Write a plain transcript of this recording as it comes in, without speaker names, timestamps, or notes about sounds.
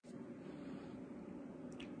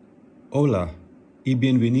Hola y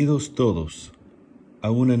bienvenidos todos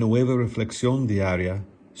a una nueva reflexión diaria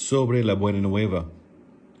sobre la Buena Nueva.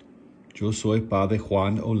 Yo soy Padre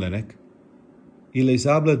Juan Olenick y les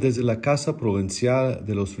hablo desde la Casa Provincial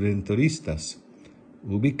de los Redentoristas,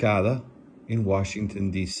 ubicada en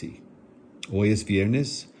Washington, D.C. Hoy es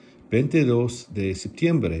viernes 22 de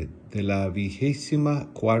septiembre de la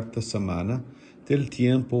 24ª semana del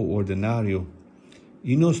Tiempo ordinario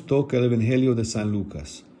y nos toca el Evangelio de San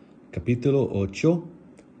Lucas, capítulo 8,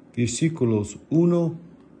 versículos 1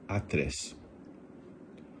 a 3.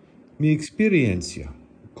 Mi experiencia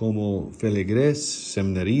como feligrés,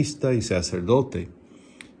 seminarista y sacerdote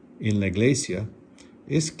en la iglesia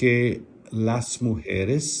es que las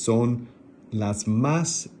mujeres son las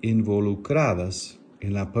más involucradas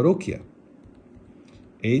en la parroquia.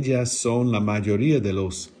 Ellas son la mayoría de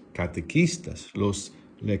los catequistas, los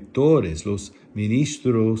lectores, los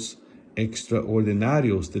ministros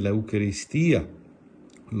extraordinarios de la Eucaristía,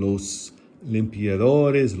 los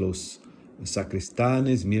limpiadores, los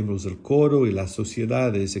sacristanes, miembros del coro y las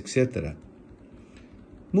sociedades, etc.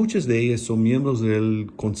 Muchas de ellas son miembros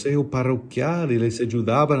del consejo parroquial y les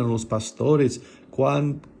ayudaban a los pastores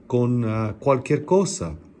con cualquier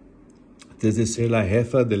cosa, desde ser la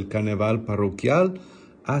jefa del carnaval parroquial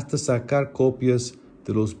hasta sacar copias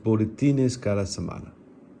de los boletines cada semana.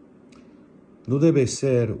 No debe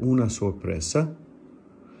ser una sorpresa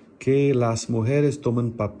que las mujeres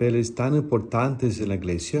tomen papeles tan importantes en la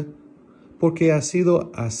iglesia, porque ha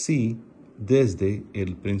sido así desde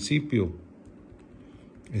el principio.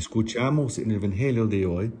 Escuchamos en el Evangelio de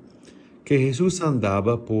hoy que Jesús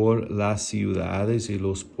andaba por las ciudades y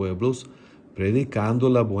los pueblos predicando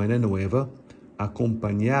la buena nueva,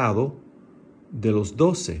 acompañado de los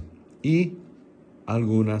 12 y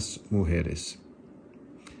algunas mujeres.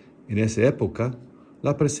 En esa época,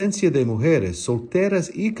 la presencia de mujeres solteras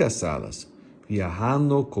y casadas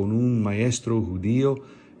viajando con un maestro judío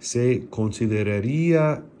se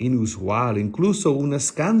consideraría inusual, incluso un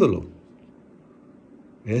escándalo.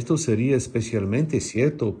 Esto sería especialmente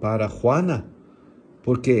cierto para Juana,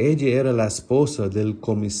 porque ella era la esposa del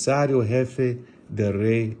comisario jefe del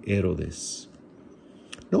rey Herodes.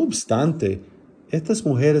 No obstante, estas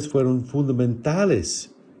mujeres fueron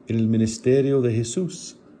fundamentales en el ministerio de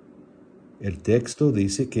Jesús. El texto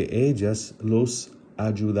dice que ellas los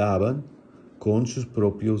ayudaban con sus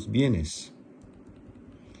propios bienes.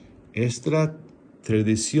 Esta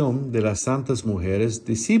tradición de las santas mujeres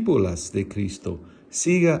discípulas de Cristo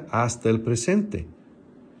sigue hasta el presente.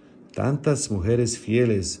 Tantas mujeres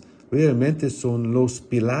fieles realmente son los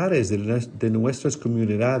pilares de nuestras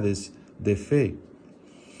comunidades de fe.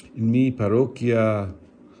 En mi parroquia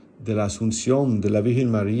de la Asunción de la Virgen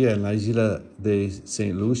María en la isla de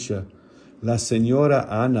St. Lucia, la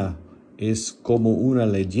señora Ana es como una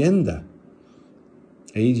leyenda.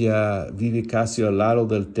 Ella vive casi al lado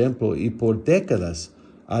del templo y por décadas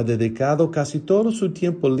ha dedicado casi todo su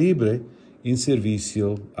tiempo libre en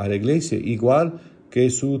servicio a la iglesia, igual que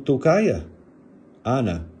su tocaya,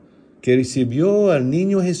 Ana, que recibió al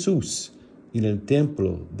niño Jesús en el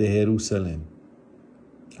templo de Jerusalén.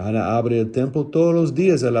 Ana abre el templo todos los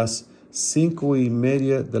días a las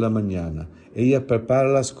 5:30 de la mañana. Ella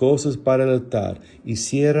prepara las cosas para el altar y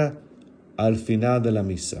cierra al final de la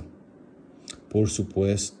misa. Por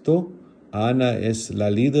supuesto, Ana es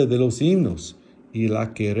la líder de los himnos y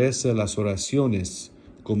la que reza las oraciones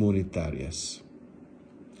comunitarias.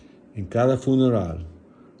 En cada funeral,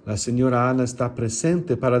 la señora Ana está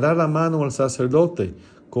presente para dar la mano al sacerdote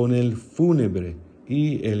con el fúnebre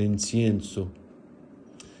y el incienso.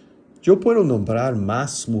 Yo puedo nombrar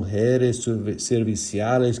más mujeres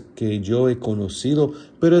serviciales que yo he conocido,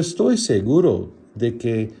 pero estoy seguro de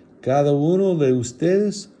que cada uno de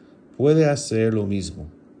ustedes puede hacer lo mismo.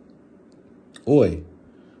 Hoy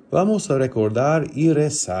vamos a recordar y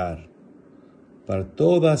rezar para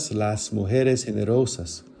todas las mujeres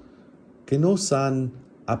generosas que nos han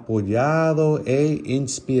apoyado e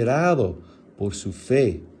inspirado por su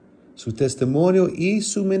fe, su testimonio y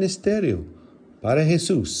su ministerio para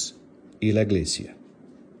Jesús y la iglesia.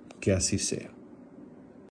 Que así sea.